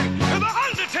only to the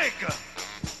undertaker.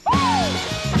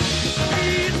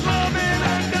 Please love and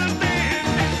understand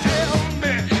and tell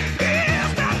me, is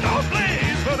there no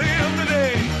place for them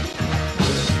today?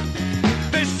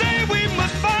 They say we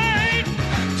must fight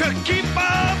to keep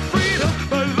our freedom,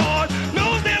 but Lord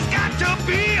knows there's got to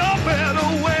be a better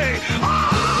way.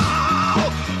 Oh,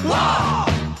 wow,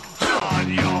 God,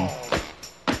 y'all.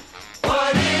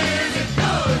 What is it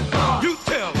good for? You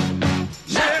tell them.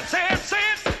 Say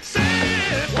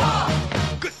it. War.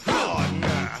 Good God,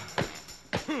 now.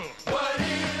 What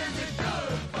is it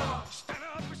good for? Stand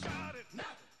up and shout it.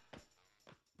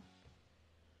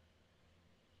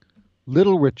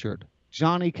 Little Richard,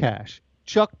 Johnny Cash,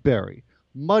 Chuck Berry,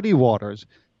 Muddy Waters,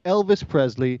 Elvis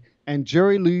Presley, and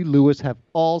Jerry Lee Lewis have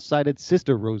all cited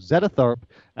Sister Rosetta Tharpe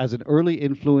as an early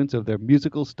influence of their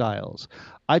musical styles.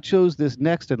 I chose this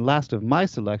next and last of my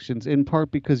selections in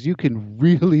part because you can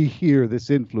really hear this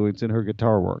influence in her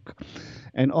guitar work,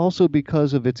 and also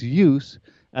because of its use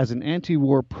as an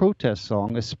anti-war protest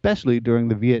song, especially during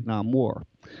the Vietnam War.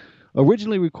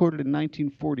 Originally recorded in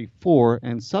 1944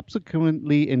 and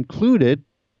subsequently included,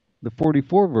 the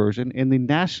 44 version, in the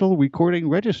National Recording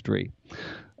Registry.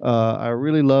 I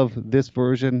really love this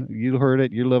version. You heard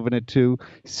it. You're loving it too.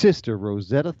 Sister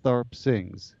Rosetta Tharpe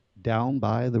sings Down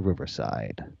by the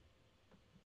Riverside.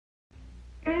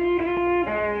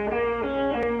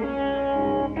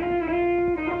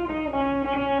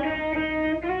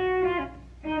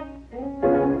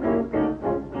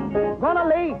 Gonna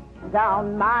lay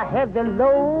down my heavy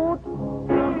load.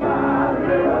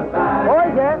 Oh,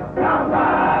 yes.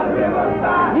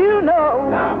 You know.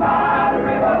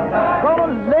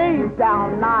 Gonna lay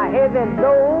down my heavy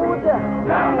load.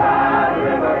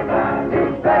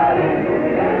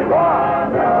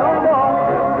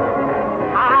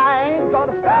 I ain't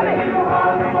gonna study.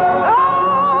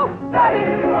 Oh, study.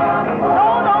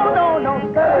 No,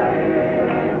 study.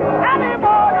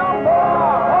 Anymore, no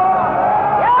more.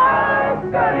 Yeah,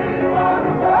 study.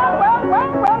 Well,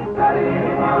 study.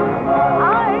 I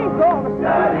ain't gonna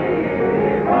study.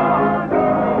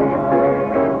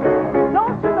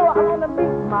 Don't you know I wanna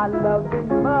meet my loving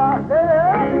mother?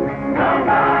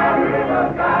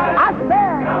 I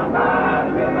said,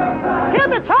 hear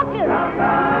me talking.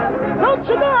 Don't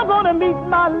you know I'm gonna meet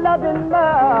my loving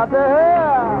mother?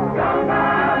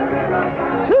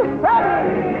 She said,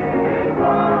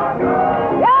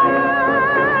 yeah,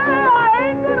 I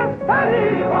ain't gonna study.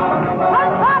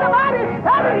 I'm not about to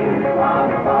study.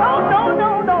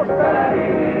 No, study.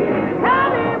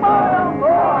 Anymore.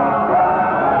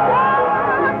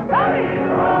 Yeah, study.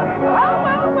 Oh,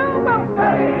 well,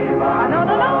 study.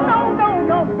 No,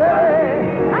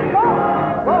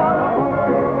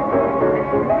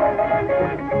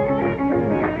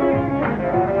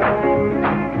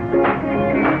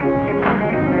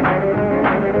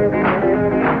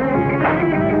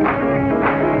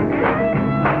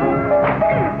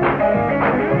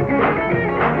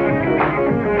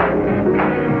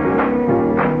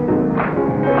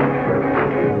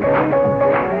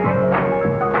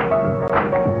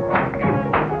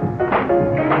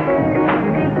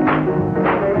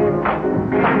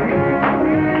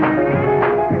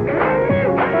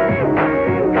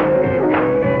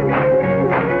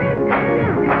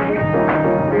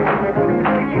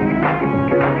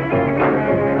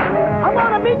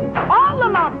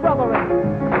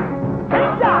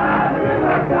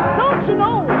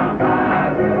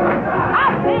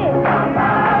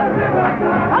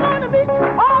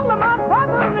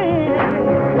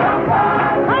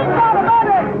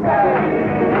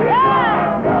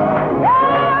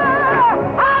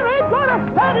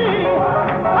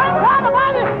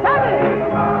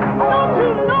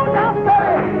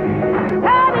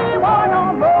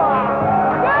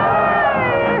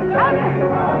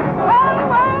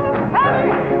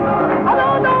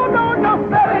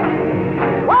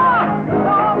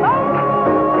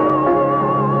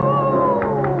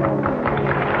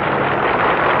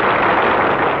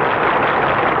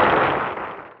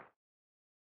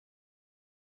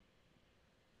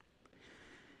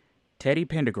 Teddy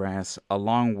Pendergrass,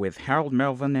 along with Harold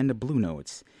Melvin and the Blue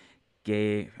Notes,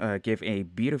 give a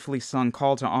beautifully sung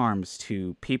call to arms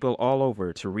to people all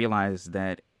over to realize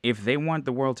that if they want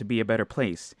the world to be a better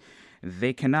place,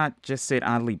 they cannot just sit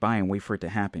idly by and wait for it to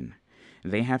happen.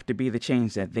 They have to be the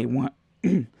change that they want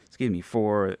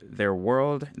for their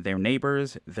world, their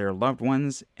neighbors, their loved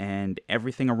ones, and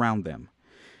everything around them.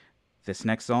 This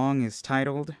next song is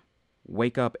titled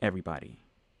Wake Up Everybody.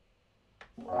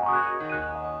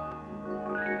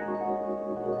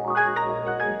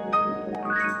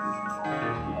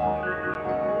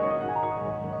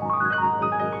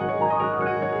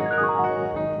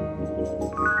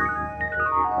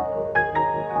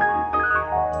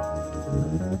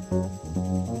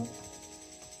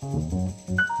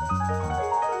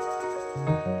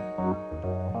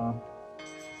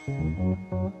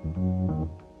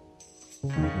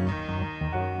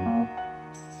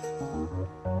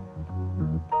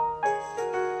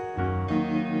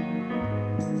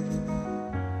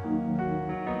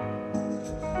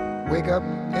 Wake up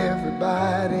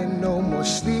everybody, no more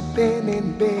sleeping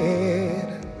in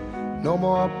bed. No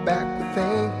more backward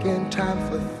thinking, time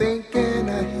for thinking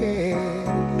ahead.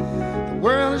 The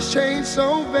world has changed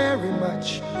so very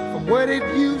much from what it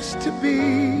used to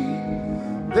be.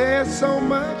 There's so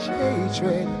much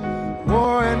hatred,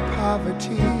 war and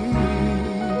poverty.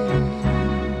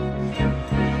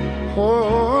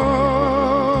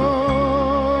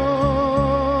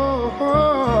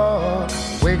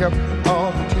 Wake up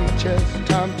all the teachers,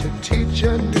 time to teach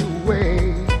a new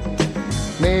way.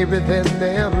 Maybe then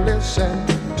they'll listen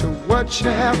to what you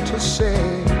have to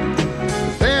say.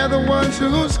 They're the ones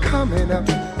who's coming up,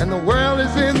 and the world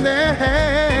is in their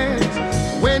hands.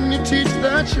 When you teach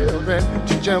the children,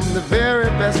 teach them the very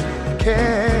best you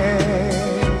can.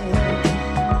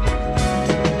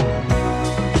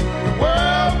 The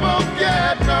world won't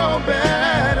get no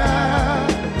better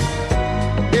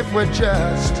if we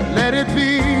just let it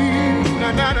be.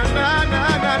 Na na na na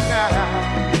na na na.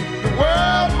 The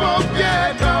world won't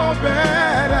get no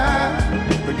better.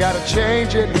 We gotta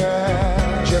change it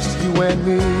now, just you and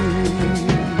me.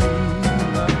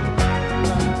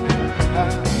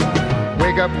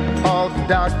 Wake up all the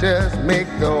doctors, make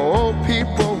the old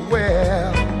people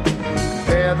well.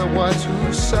 They're the ones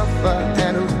who suffer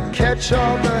and who catch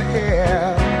all the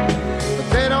hair. But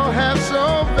they don't have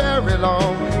so very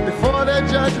long before their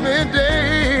judgment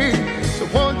day. So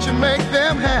won't you make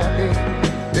them happy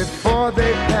before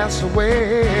they pass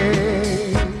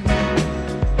away?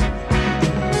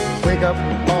 Wake up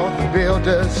all the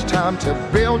builders, time to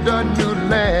build a new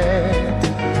land.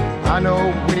 I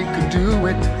know we could do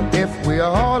it if we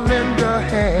all lend a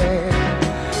hand.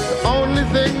 The only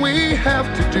thing we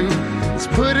have to do is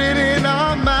put it in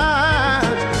our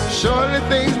minds. Surely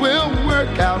things will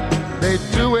work out, they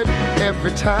do it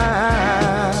every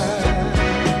time.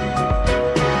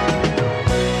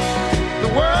 The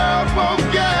world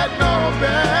won't get no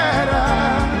better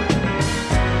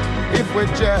if we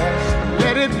just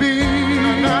let it be.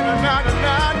 Na, na, na, na,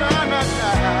 na, na,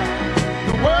 na.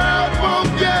 The world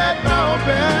won't get no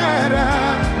better.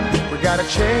 We gotta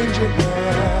change it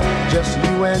now, just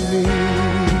you and me.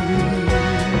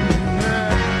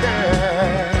 Yeah.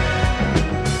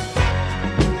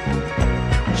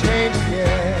 Change it,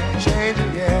 yeah, change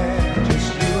it, yeah, just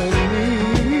you and me.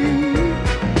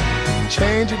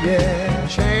 Change it, yeah,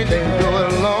 change it. Can't do it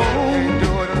alone, can't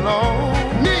do it alone.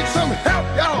 Need some help,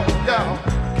 y'all, y'all.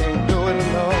 Can't do it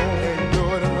alone, can't do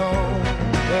it alone.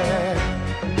 Yeah,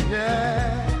 yeah.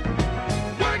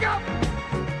 Wake up,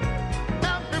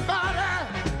 everybody.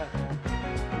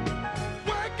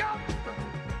 Wake up,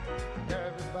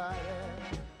 everybody.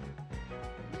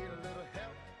 Need a little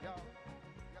help, y'all.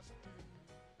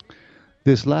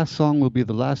 This last song will be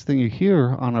the last thing you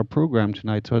hear on our program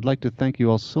tonight, so I'd like to thank you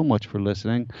all so much for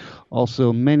listening.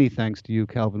 Also, many thanks to you,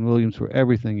 Calvin Williams, for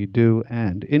everything you do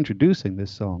and introducing this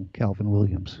song, Calvin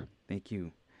Williams. Thank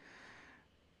you.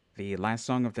 The last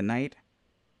song of the night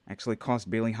actually cost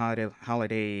Billie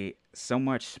Holiday so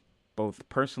much, both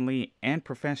personally and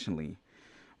professionally,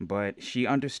 but she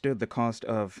understood the cost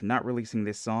of not releasing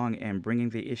this song and bringing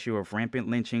the issue of rampant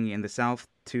lynching in the South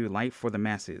to light for the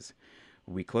masses.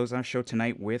 We close our show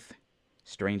tonight with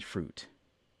Strange Fruit.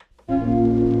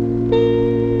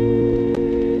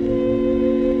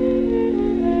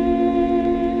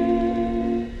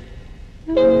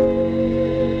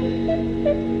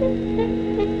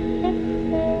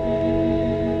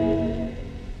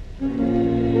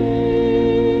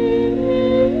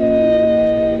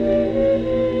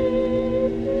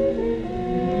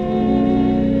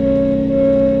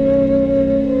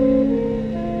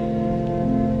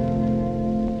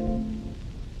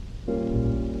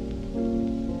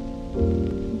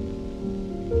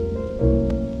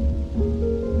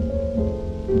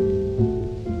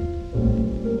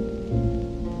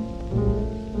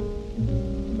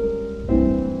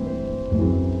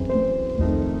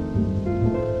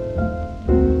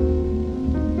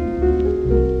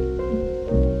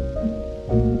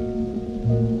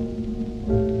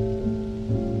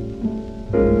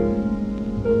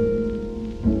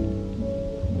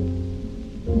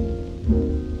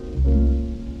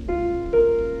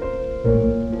 Southern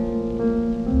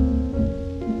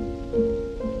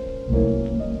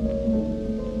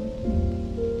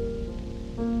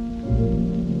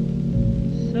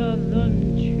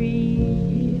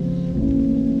trees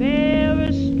bear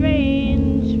a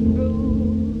strange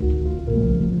fruit,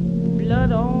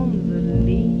 blood on the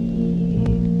leaf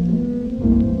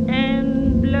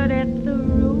and blood at the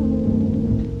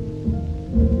root,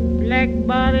 black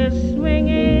bodies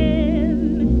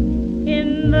swinging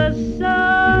in the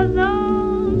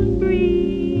southern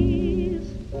breeze,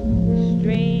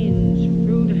 strange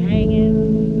fruit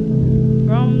hanging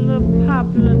from the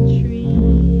poplar tree.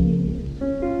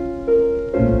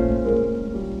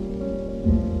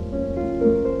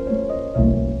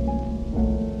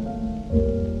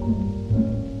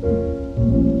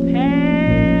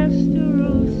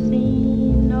 Pastoral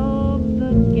scene of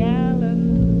the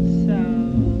gallant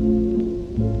South,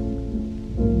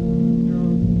 the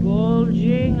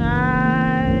bulging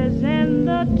eyes and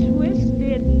the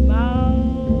twisted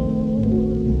mouth,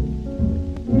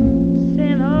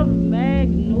 scent of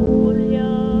magnolia,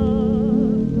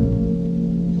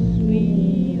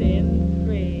 sweet and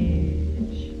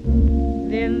fresh,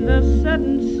 then the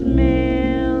sudden smell